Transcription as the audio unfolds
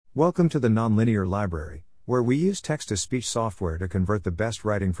Welcome to the Nonlinear Library, where we use text-to-speech software to convert the best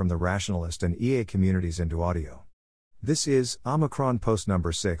writing from the Rationalist and EA communities into audio. This is Omicron Post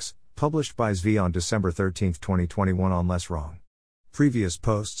number 6, published by SV on December 13, 2021 on LessWrong. Previous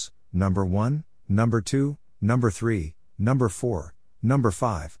posts, number 1, number 2, number 3, number 4, number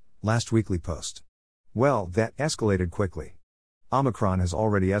 5, last weekly post. Well, that escalated quickly. Omicron has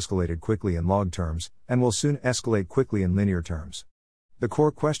already escalated quickly in log terms, and will soon escalate quickly in linear terms. The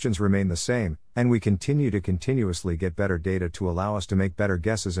core questions remain the same, and we continue to continuously get better data to allow us to make better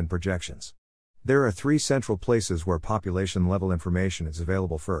guesses and projections. There are 3 central places where population-level information is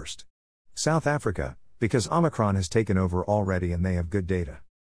available first. South Africa, because Omicron has taken over already and they have good data.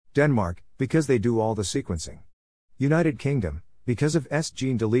 Denmark, because they do all the sequencing. United Kingdom, because of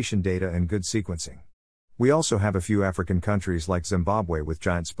S-gene-deletion data and good sequencing. We also have a few African countries like Zimbabwe with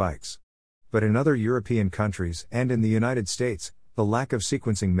giant spikes. But in other European countries and in the United States, the lack of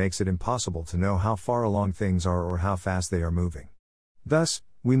sequencing makes it impossible to know how far along things are or how fast they are moving. Thus,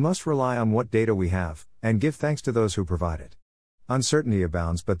 we must rely on what data we have, and give thanks to those who provide it. Uncertainty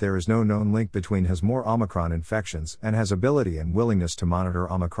abounds, but there is no known link between has more Omicron infections and has ability and willingness to monitor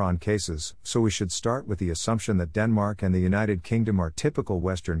Omicron cases, so we should start with the assumption that Denmark and the United Kingdom are typical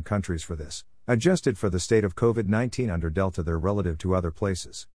Western countries for this, adjusted for the state of COVID-19 under Delta there relative to other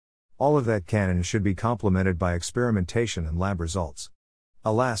places. All of that can and should be complemented by experimentation and lab results.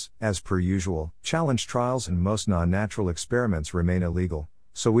 Alas, as per usual, challenge trials and most non-natural experiments remain illegal,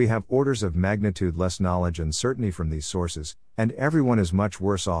 so we have orders of magnitude less knowledge and certainty from these sources, and everyone is much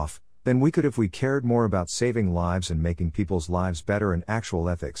worse off than we could if we cared more about saving lives and making people's lives better in actual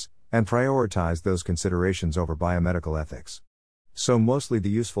ethics, and prioritize those considerations over biomedical ethics. So mostly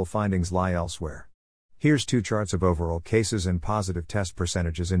the useful findings lie elsewhere. Here's 2 charts of overall cases and positive test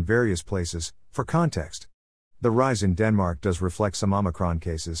percentages in various places, for context. The rise in Denmark does reflect some Omicron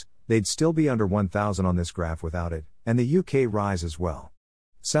cases, they'd still be under 1,000 on this graph without it, and the UK rise as well.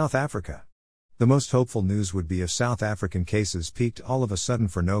 South Africa. The most hopeful news would be if South African cases peaked all of a sudden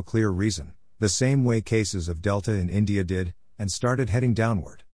for no clear reason, the same way cases of Delta in India did, and started heading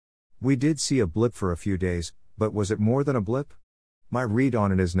downward. We did see a blip for a few days, but was it more than a blip? My read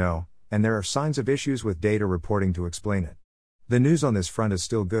on it is no, and there are signs of issues with data reporting to explain it. The news on this front is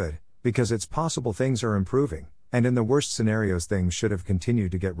still good, because it's possible things are improving, and in the worst scenarios things should have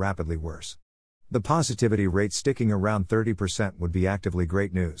continued to get rapidly worse. The positivity rate sticking around 30% would be actively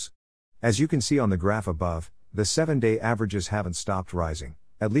great news. As you can see on the graph above, the 7-day averages haven't stopped rising,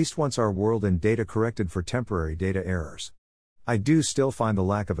 at least once our world in data corrected for temporary data errors. I do still find the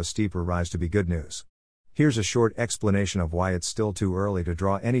lack of a steeper rise to be good news. Here's a short explanation of why it's still too early to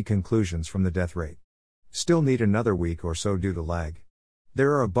draw any conclusions from the death rate. Still need another week or so due to lag.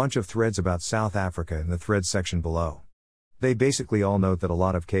 There are a bunch of threads about South Africa in the threads section below. They basically all note that a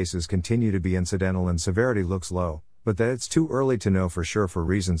lot of cases continue to be incidental and severity looks low, but that it's too early to know for sure for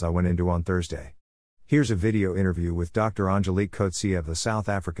reasons I went into on Thursday. Here's a video interview with Dr. Angelique Coetzee of the South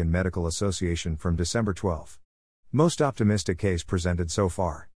African Medical Association from December 12. Most optimistic case presented so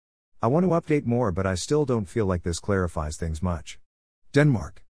far. I want to update more, but I still don't feel like this clarifies things much.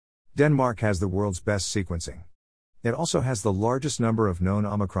 Denmark. Denmark has the world's best sequencing. It also has the largest number of known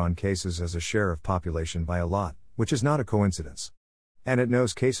Omicron cases as a share of population by a lot, which is not a coincidence. And it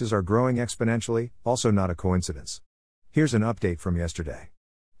knows cases are growing exponentially, also not a coincidence. Here's an update from yesterday.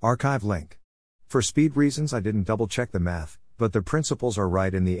 Arxiv link. For speed reasons I didn't double check the math, but the principles are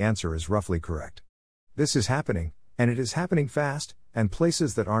right and the answer is roughly correct. This is happening, and it is happening fast, and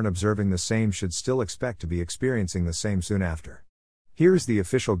places that aren't observing the same should still expect to be experiencing the same soon after. Here is the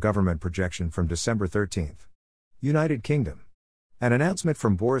official government projection from December 13. United Kingdom. An announcement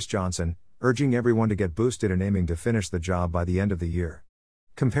from Boris Johnson, urging everyone to get boosted and aiming to finish the job by the end of the year.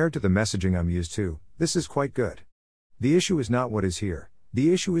 Compared to the messaging I'm used to, this is quite good. The issue is not what is here,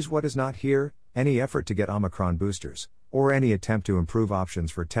 the issue is what is not here, any effort to get Omicron boosters, or any attempt to improve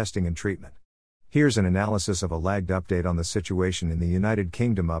options for testing and treatment. Here's an analysis of a lagged update on the situation in the United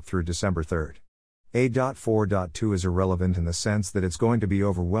Kingdom up through December 3. A.4.2 is irrelevant in the sense that it's going to be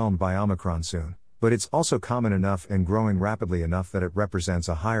overwhelmed by Omicron soon, but it's also common enough and growing rapidly enough that it represents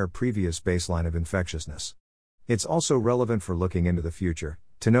a higher previous baseline of infectiousness. It's also relevant for looking into the future,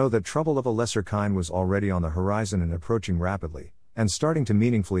 to know that trouble of a lesser kind was already on the horizon and approaching rapidly, and starting to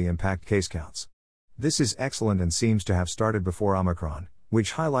meaningfully impact case counts. This is excellent and seems to have started before Omicron,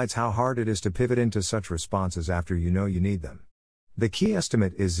 which highlights how hard it is to pivot into such responses after you know you need them. The key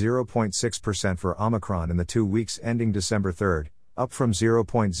estimate is 0.6% for Omicron in the 2 weeks ending December 3, up from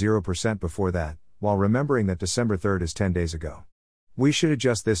 0.0% before that, while remembering that December 3 is 10 days ago. We should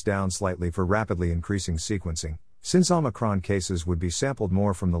adjust this down slightly for rapidly increasing sequencing, Since Omicron cases would be sampled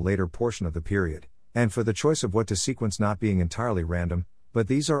more from the later portion of the period, and for the choice of what to sequence not being entirely random, but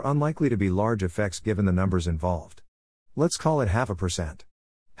these are unlikely to be large effects given the numbers involved. Let's call it 0.5%.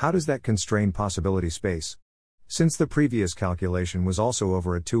 How does that constrain possibility space? Since the previous calculation was also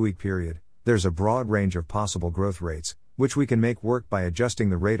over a 2-week period, there's a broad range of possible growth rates, which we can make work by adjusting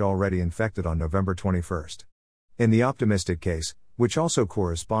the rate already infected on November 21st. In the optimistic case, which also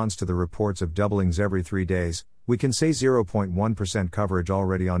corresponds to the reports of doublings every 3 days, we can say 0.1% coverage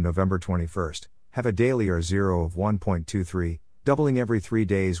already on November 21st, have a daily R0 of 1.23, doubling every 3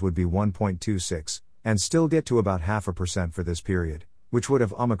 days would be 1.26, and still get to about 0.5% for this period, which would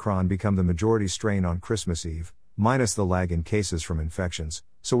have Omicron become the majority strain on Christmas Eve, minus the lag in cases from infections,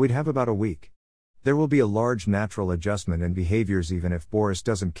 so we'd have about a week. There will be a large natural adjustment in behaviors even if Boris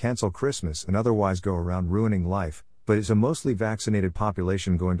doesn't cancel Christmas and otherwise go around ruining life, but is a mostly vaccinated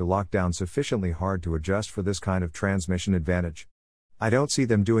population going to lock down sufficiently hard to adjust for this kind of transmission advantage? I don't see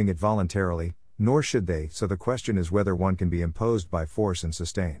them doing it voluntarily, nor should they, so the question is whether one can be imposed by force and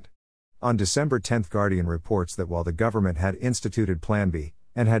sustained. On December 10, Guardian reports that while the government had instituted Plan B,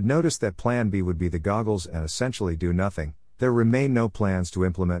 and had noticed that Plan B would be the goggles and essentially do nothing, there remain no plans to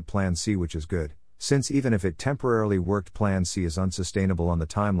implement Plan C, which is good, since even if it temporarily worked, Plan C is unsustainable on the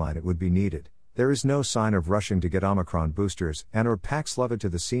timeline it would be needed. There is no sign of rushing to get Omicron boosters and or Paxlovid to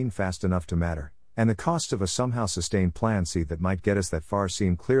the scene fast enough to matter, and the costs of a somehow sustained Plan C that might get us that far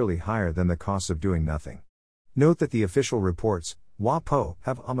seem clearly higher than the costs of doing nothing. Note that the official reports, WAPO,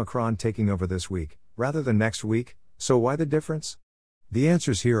 have Omicron taking over this week, rather than next week, so why the difference? The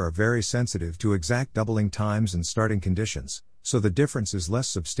answers here are very sensitive to exact doubling times and starting conditions, so the difference is less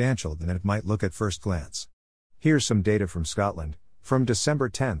substantial than it might look at first glance. Here's some data from Scotland, from December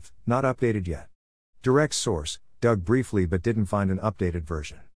 10, not updated yet. Direct source, dug briefly but didn't find an updated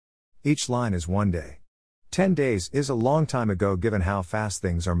version. Each line is 1 day. 10 days is a long time ago given how fast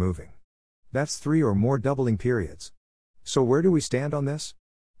things are moving. That's 3 or more doubling periods. So where do we stand on this?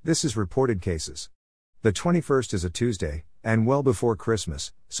 This is reported cases. The 21st is a Tuesday, and well before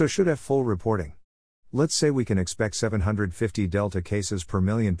Christmas, so should have full reporting. Let's say we can expect 750 Delta cases per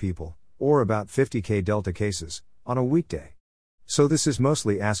million people, or about 50k Delta cases, on a weekday. So this is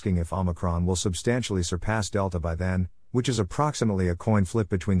mostly asking if Omicron will substantially surpass Delta by then, which is approximately a coin flip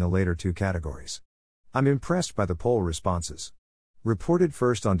between the later two categories. I'm impressed by the poll responses. Reported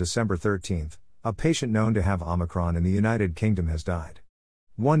first on December 13, a patient known to have Omicron in the United Kingdom has died.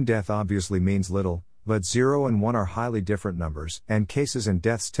 1 death obviously means little, but 0 and 1 are highly different numbers, and cases and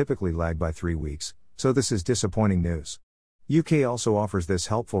deaths typically lag by 3 weeks, so this is disappointing news. UK also offers this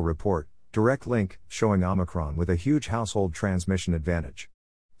helpful report, direct link, showing Omicron with a huge household transmission advantage.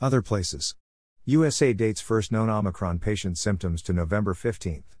 Other places. USA dates first known Omicron patient symptoms to November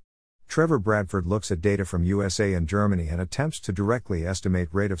 15. Trevor Bradford looks at data from USA and Germany and attempts to directly estimate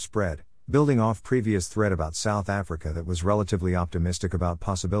rate of spread, building off previous thread about South Africa that was relatively optimistic about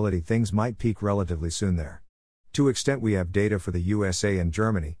possibility things might peak relatively soon there. To extent we have data for the USA and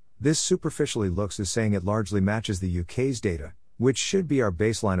Germany, this superficially looks as saying it largely matches the UK's data, which should be our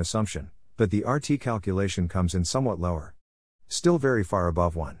baseline assumption, but the RT calculation comes in somewhat lower. Still very far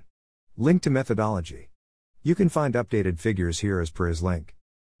above 1. Link to methodology. You can find updated figures here as per his link.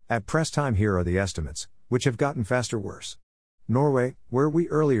 At press time here are the estimates, which have gotten faster worse. Norway, where we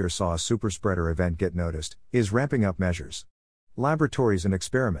earlier saw a superspreader event get noticed, is ramping up measures. Laboratories and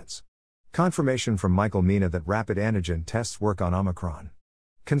experiments. Confirmation from Michael Mina that rapid antigen tests work on Omicron.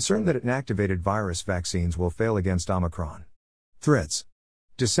 Concern that inactivated virus vaccines will fail against Omicron. Threads.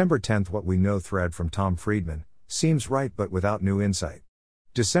 December 10 what we know thread from Tom Friedman, seems right but without new insight.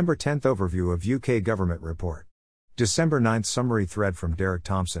 December 10 overview of UK government report. December 9 summary thread from Derek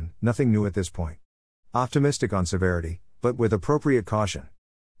Thompson, nothing new at this point. Optimistic on severity, but with appropriate caution.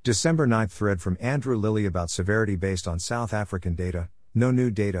 December 9 thread from Andrew Lilly about severity based on South African data, no new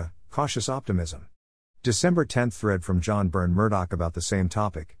data, cautious optimism. December 10 thread from John Byrne Murdoch about the same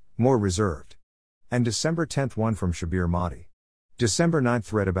topic, more reserved. And December 10 one from Shabir Mahdi. December 9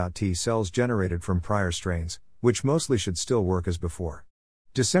 thread about T cells generated from prior strains, which mostly should still work as before.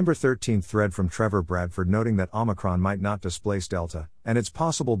 December 13 thread from Trevor Bradford noting that Omicron might not displace Delta, and it's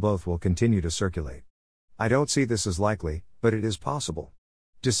possible both will continue to circulate. I don't see this as likely, but it is possible.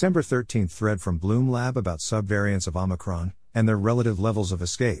 December 13 thread from Bloom Lab about subvariants of Omicron, and their relative levels of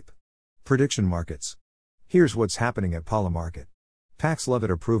escape. Prediction markets. Here's what's happening at Polymarket. Paxlovid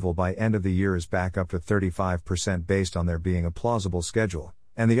approval by end of the year is back up to 35% based on there being a plausible schedule,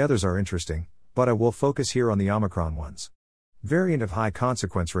 and the others are interesting, but I will focus here on the Omicron ones. Variant of high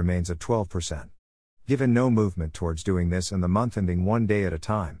consequence remains at 12%. Given no movement towards doing this and the month ending 1 day at a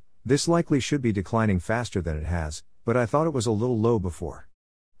time, This likely should be declining faster than it has, but I thought it was a little low before.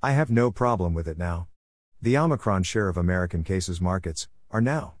 I have no problem with it now. The Omicron share of American cases markets are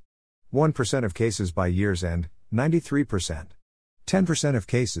now 1% of cases by year's end, 93%. 10% of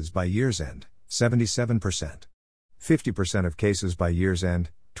cases by year's end, 77%. 50% of cases by year's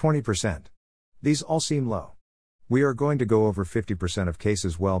end, 20%. These all seem low. We are going to go over 50% of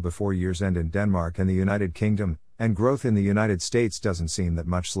cases well before year's end in Denmark and the United Kingdom, and growth in the United States doesn't seem that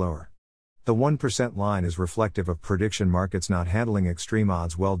much slower. The 1% line is reflective of prediction markets not handling extreme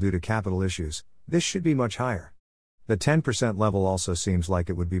odds well due to capital issues. This should be much higher. The 10% level also seems like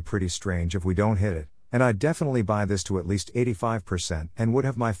it would be pretty strange if we don't hit it, and I'd definitely buy this to at least 85% and would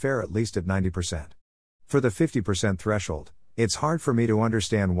have my fare at least at 90%. For the 50% threshold, it's hard for me to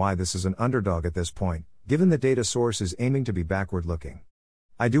understand why this is an underdog at this point, given the data source is aiming to be backward-looking.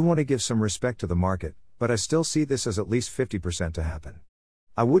 I do want to give some respect to the market, but I still see this as at least 50% to happen.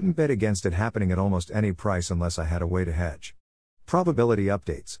 I wouldn't bet against it happening at almost any price unless I had a way to hedge. Probability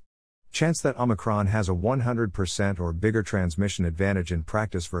updates. Chance that Omicron has a 100% or bigger transmission advantage in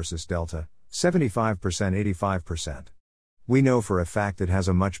practice versus Delta, 75%, 85%. We know for a fact it has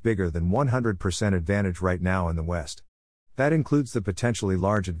a much bigger than 100% advantage right now in the West. That includes the potentially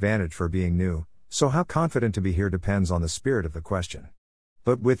large advantage for being new, so how confident to be here depends on the spirit of the question.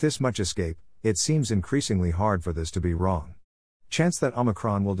 But with this much escape, it seems increasingly hard for this to be wrong. Chance that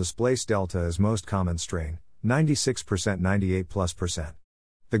Omicron will displace Delta as most common strain, 96%, 98+%.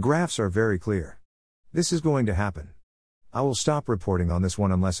 The graphs are very clear. This is going to happen. I will stop reporting on this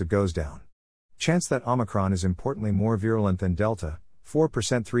one unless it goes down. Chance that Omicron is importantly more virulent than Delta, 4%,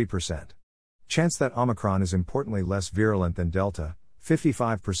 3%. Chance that Omicron is importantly less virulent than Delta,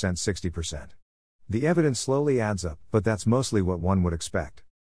 55%, 60%. The evidence slowly adds up, but that's mostly what one would expect.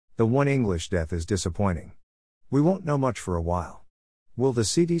 The one English death is disappointing. We won't know much for a while. Will the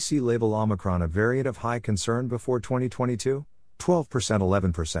CDC label Omicron a variant of high concern before 2022? 12%,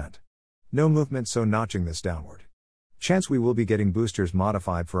 11%. No movement, so notching this downward. Chance we will be getting boosters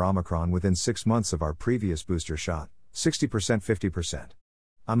modified for Omicron within 6 months of our previous booster shot, 60%, 50%.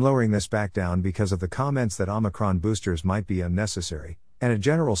 I'm lowering this back down because of the comments that Omicron boosters might be unnecessary, and a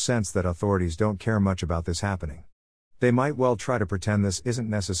general sense that authorities don't care much about this happening. They might well try to pretend this isn't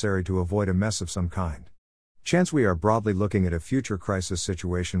necessary to avoid a mess of some kind. Chance we are broadly looking at a future crisis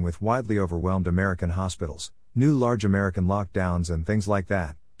situation with widely overwhelmed American hospitals, new large American lockdowns and things like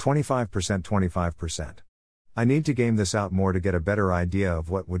that, 25%, 25%. I need to game this out more to get a better idea of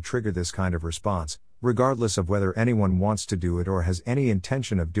what would trigger this kind of response, regardless of whether anyone wants to do it or has any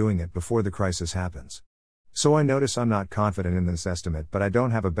intention of doing it before the crisis happens. So I notice I'm not confident in this estimate, but I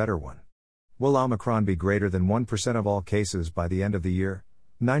don't have a better one. Will Omicron be greater than 1% of all cases by the end of the year?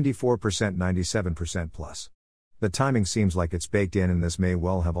 94%, 97% plus. The timing seems like it's baked in and this may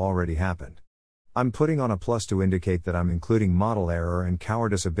well have already happened. I'm putting on a plus to indicate that I'm including model error and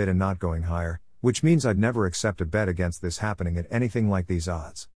cowardice a bit and not going higher, which means I'd never accept a bet against this happening at anything like these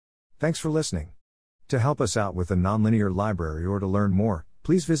odds. Thanks for listening. To help us out with the Nonlinear Library or to learn more,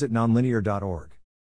 please visit nonlinear.org.